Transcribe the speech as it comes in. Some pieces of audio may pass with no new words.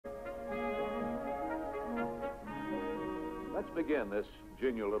Let's begin this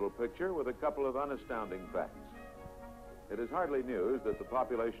genial little picture with a couple of unastounding facts. It is hardly news that the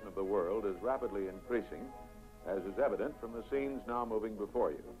population of the world is rapidly increasing, as is evident from the scenes now moving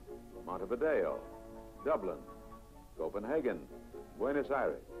before you. Montevideo, Dublin, Copenhagen, Buenos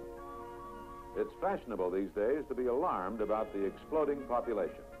Aires. It's fashionable these days to be alarmed about the exploding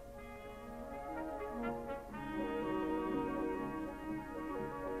population.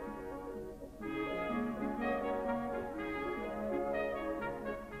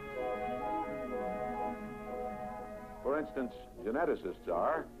 For instance,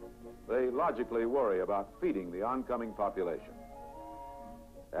 geneticists they logically worry about feeding the oncoming population.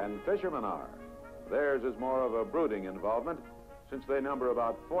 And fishermen are. Theirs is more of a brooding involvement, since they number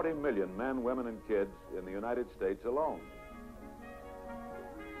about 40 million men, women, and kids in the United States alone.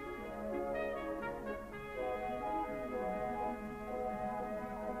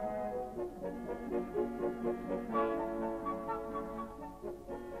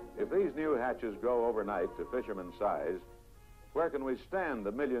 If these new hatches grow overnight to fishermen's size, where can we stand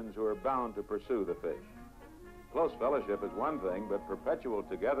the millions who are bound to pursue the fish? Close fellowship is one thing, but perpetual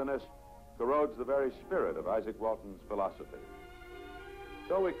togetherness corrodes the very spirit of Isaac Walton's philosophy.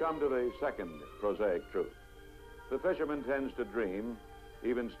 So we come to the second prosaic truth. The fisherman tends to dream,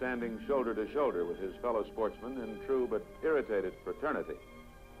 even standing shoulder to shoulder with his fellow sportsmen in true but irritated fraternity.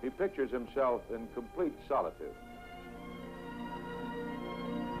 He pictures himself in complete solitude,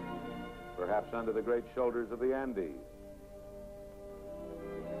 perhaps under the great shoulders of the Andes.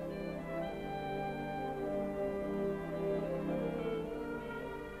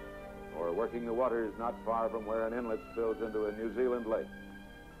 Or working the waters not far from where an inlet spills into a New Zealand lake.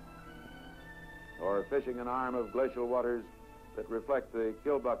 Or fishing an arm of glacial waters that reflect the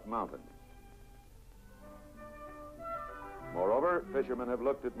Kilbuck Mountains. Moreover, fishermen have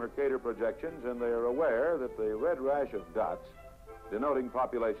looked at Mercator projections, and they are aware that the red rash of dots denoting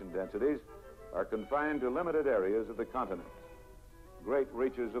population densities are confined to limited areas of the continents. Great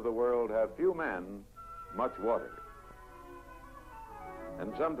reaches of the world have few men, much water.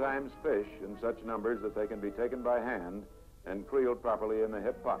 And sometimes fish in such numbers that they can be taken by hand and creeled properly in the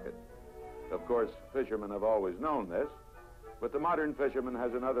hip pocket. Of course, fishermen have always known this, but the modern fisherman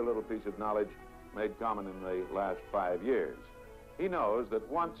has another little piece of knowledge made common in the last 5 years. He knows that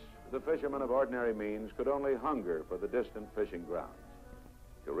once the fisherman of ordinary means could only hunger for the distant fishing grounds.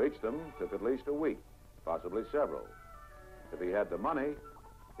 To reach them took at least a week, possibly several. If he had the money,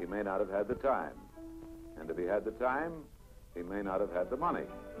 he may not have had the time. And if he had the time, he may not have had the money.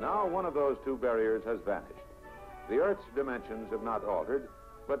 Now one of those two barriers has vanished. The Earth's dimensions have not altered,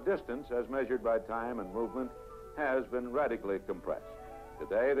 but distance, as measured by time and movement, has been radically compressed.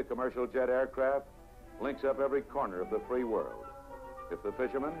 Today, the commercial jet aircraft links up every corner of the free world. If the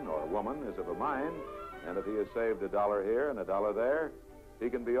fisherman or woman is of a mind, and if he has saved $1 here and $1 there, he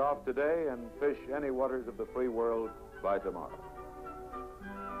can be off today and fish any waters of the free world by tomorrow.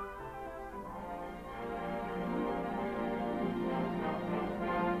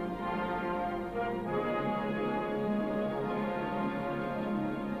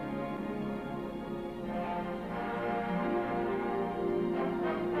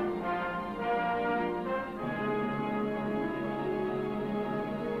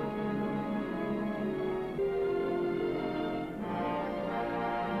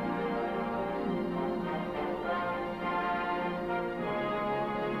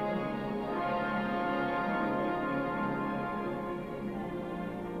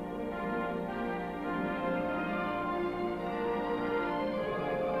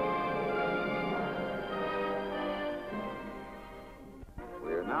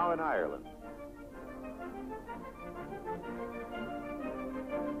 Now in Ireland.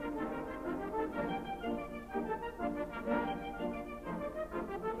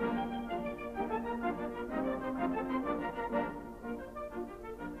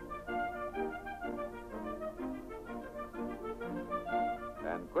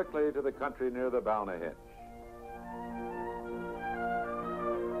 And quickly to the country near the Balnahinch.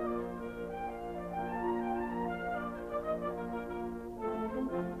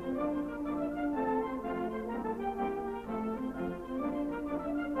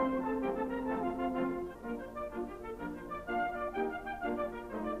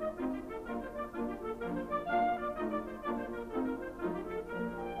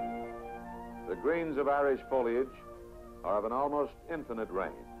 The greens of Irish foliage are of an almost infinite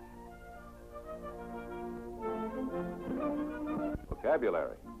range.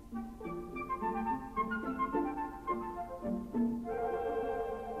 Vocabulary.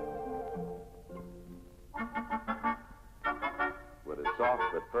 Would a soft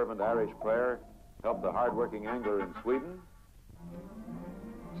but fervent Irish prayer help the hard-working angler in Sweden?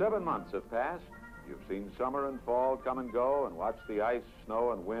 7 months have passed. You've seen summer and fall come and go and watched the ice,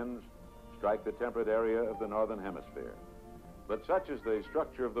 snow, and winds strike the temperate area of the northern hemisphere. But such is the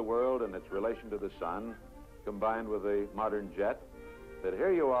structure of the world and its relation to the sun, combined with the modern jet, that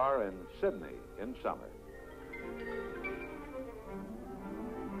here you are in Sydney in summer.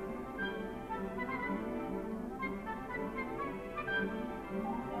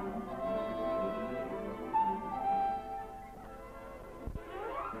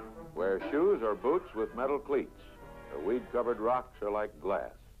 Wear shoes or boots with metal cleats. The weed-covered rocks are like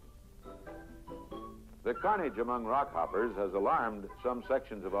glass. The carnage among rock hoppers has alarmed some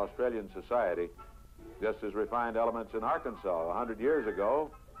sections of Australian society, just as refined elements in Arkansas 100 years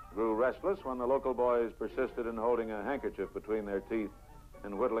ago grew restless when the local boys persisted in holding a handkerchief between their teeth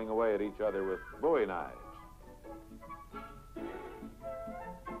and whittling away at each other with bowie knives.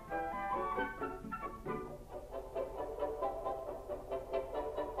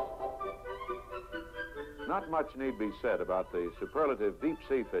 Not much need be said about the superlative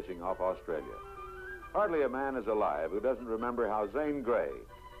deep-sea fishing off Australia. Hardly a man is alive who doesn't remember how Zane Grey,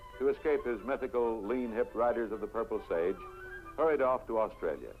 to escape his mythical lean-hipped riders of the Purple Sage, hurried off to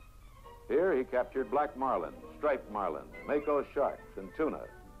Australia. Here he captured black marlin, striped marlin, mako sharks, and tuna.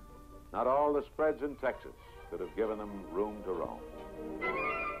 Not all the spreads in Texas could have given them room to roam.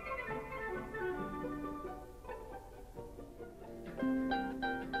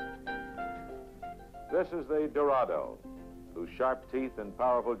 This is the Dorado, whose sharp teeth and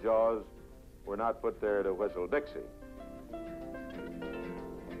powerful jaws were not put there to whistle Dixie.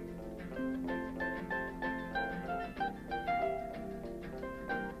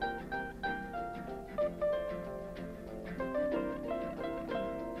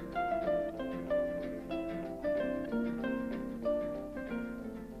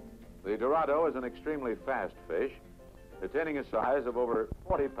 The Dorado is an extremely fast fish, attaining a size of over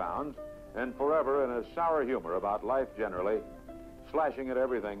 40 pounds and forever in a sour humor about life generally, slashing at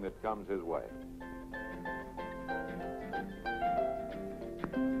everything that comes his way.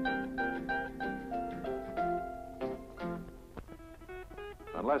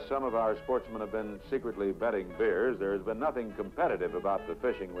 Unless some of our sportsmen have been secretly betting beers, there has been nothing competitive about the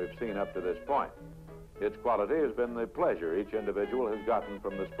fishing we've seen up to this point. Its quality has been the pleasure each individual has gotten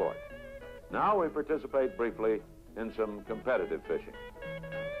from the sport. Now we participate briefly in some competitive fishing.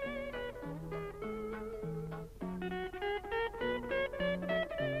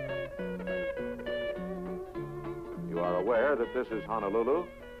 You are aware that this is Honolulu,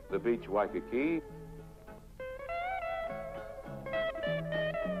 the beach Waikiki,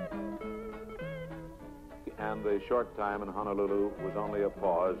 and the short time in Honolulu was only a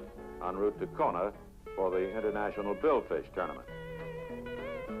pause en route to Kona for the International Billfish Tournament.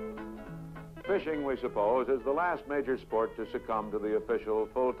 Fishing, we suppose, is the last major sport to succumb to the official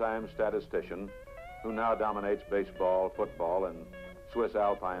full-time statistician who now dominates baseball, football, and Swiss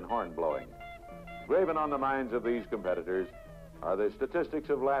alpine horn blowing. Graven on the minds of these competitors are the statistics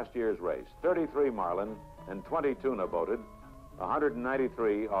of last year's race. 33 marlin and 20 tuna boated,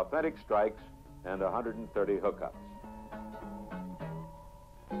 193 authentic strikes, and 130 hookups.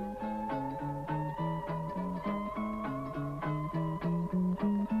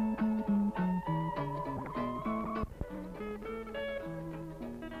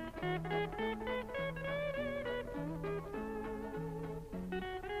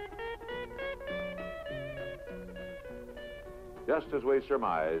 Just as we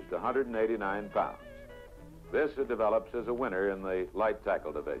surmised, 189 pounds. This develops as a winner in the light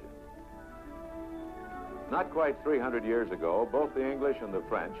tackle division. Not quite 300 years ago, both the English and the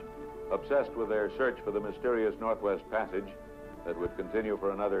French, obsessed with their search for the mysterious Northwest Passage that would continue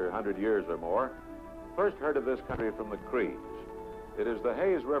for another 100 years or more, first heard of this country from the Crees. It is the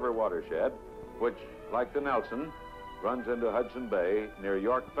Hayes River watershed, which, like the Nelson, runs into Hudson Bay near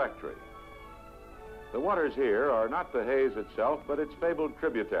York Factory. The waters here are not the Hayes itself, but its fabled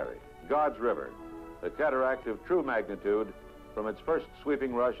tributary, God's River, a cataract of true magnitude from its first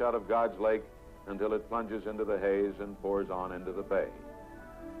sweeping rush out of God's Lake until it plunges into the Hayes and pours on into the bay.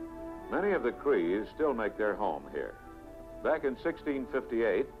 Many of the Crees still make their home here. Back in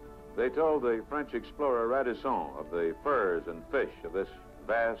 1658, they told the French explorer Radisson of the furs and fish of this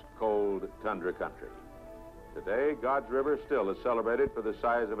vast, cold tundra country. Today, God's River still is celebrated for the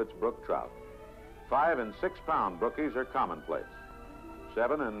size of its brook trout. 5 and 6 pound brookies are commonplace.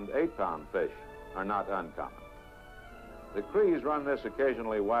 7 and 8 pound fish are not uncommon. The Crees run this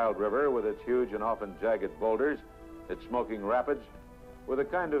occasionally wild river with its huge and often jagged boulders, its smoking rapids, with a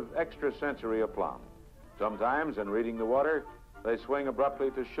kind of extrasensory aplomb. Sometimes, in reading the water, they swing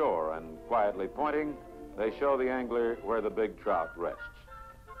abruptly to shore and, quietly pointing, they show the angler where the big trout rests.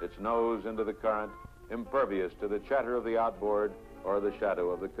 its nose into the current, impervious to the chatter of the outboard or the shadow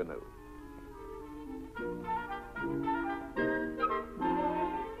of the canoe.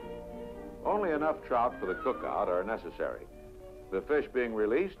 Only enough trout for the cookout are necessary. The fish being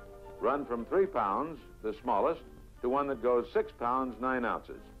released run from 3 pounds, the smallest, to one that goes 6 pounds, 9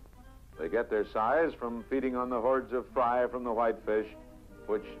 ounces. They get their size from feeding on the hordes of fry from the whitefish,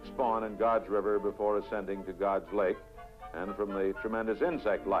 which spawn in God's River before ascending to God's Lake, and from the tremendous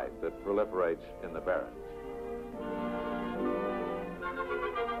insect life that proliferates in the barrens.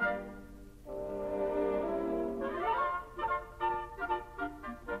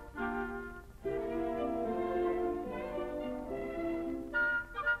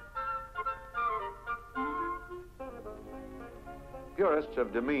 Purists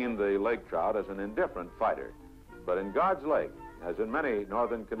have demeaned the lake trout as an indifferent fighter, but in God's Lake, as in many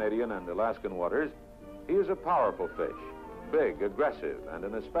northern Canadian and Alaskan waters, he is a powerful fish, big, aggressive, and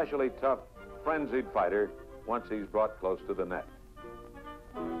an especially tough, frenzied fighter once he's brought close to the net.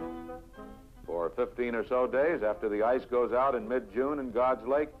 For 15 or so days after the ice goes out in mid-June in God's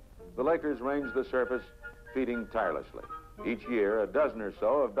Lake, the Lakers range the surface, feeding tirelessly. Each year, a dozen or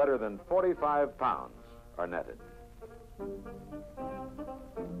so of better than 45 pounds are netted.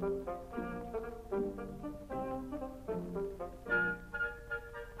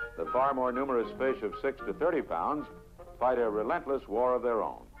 The far more numerous fish of 6 to 30 pounds fight a relentless war of their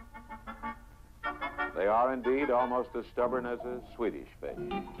own. They are indeed almost as stubborn as a Swedish fish.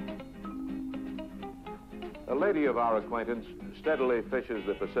 A lady of our acquaintance steadily fishes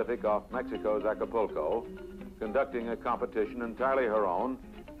the Pacific off Mexico's Acapulco, conducting a competition entirely her own.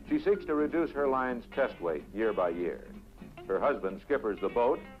 She seeks to reduce her line's test weight year by year. Her husband skippers the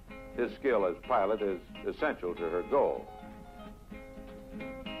boat. His skill as pilot is essential to her goal.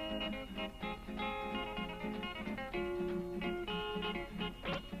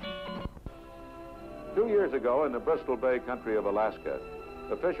 Two years ago, in the Bristol Bay country of Alaska,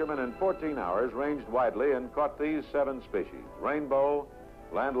 the fishermen in 14 hours ranged widely and caught these 7 species: rainbow,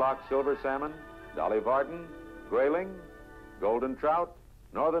 landlocked silver salmon, dolly varden, grayling, golden trout,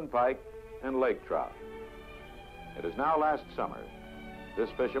 northern pike, and lake trout. It is now last summer. This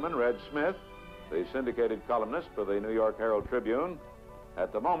fisherman, Red Smith, the syndicated columnist for the New York Herald Tribune,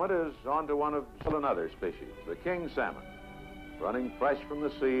 at the moment is on to one of still another species, the king salmon, running fresh from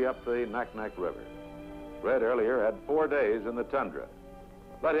the sea up the Naknek River. Red earlier had 4 days in the tundra.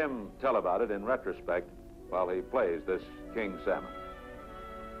 Let him tell about it in retrospect while he plays this king salmon.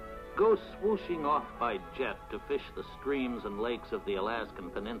 Go swooshing off by jet to fish the streams and lakes of the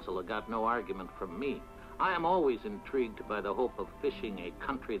Alaskan Peninsula got no argument from me. I am always intrigued by the hope of fishing a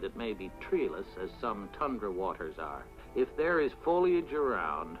country that may be treeless, as some tundra waters are. If there is foliage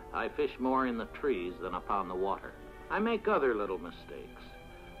around, I fish more in the trees than upon the water. I make other little mistakes.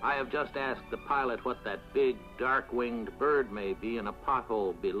 I have just asked the pilot what that big, dark-winged bird may be in a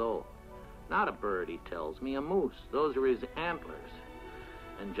pothole below. Not a bird, he tells me, a moose. Those are his antlers.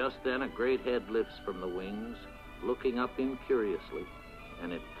 And just then a great head lifts from the wings, looking up incuriously,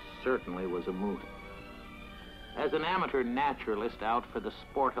 and it certainly was a moose. As an amateur naturalist out for the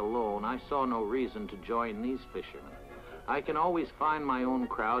sport alone, I saw no reason to join these fishermen. I can always find my own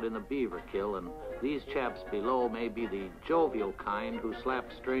crowd in the beaver kill, and these chaps below may be the jovial kind who slap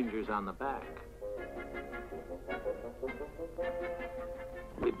strangers on the back.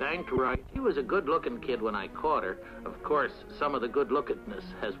 We banked right. He was a good-looking kid when I caught her. Of course, some of the good-lookedness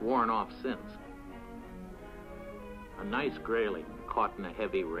has worn off since. A nice grayling caught in a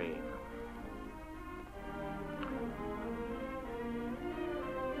heavy rain.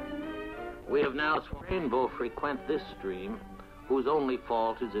 We have now seen rainbow frequent this stream, whose only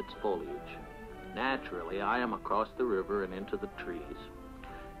fault is its foliage. Naturally, I am across the river and into the trees.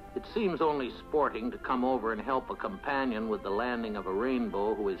 It seems only sporting to come over and help a companion with the landing of a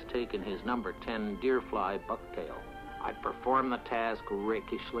rainbow who has taken his number 10 deerfly bucktail. I perform the task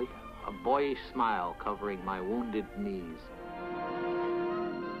rakishly, a boyish smile covering my wounded knees.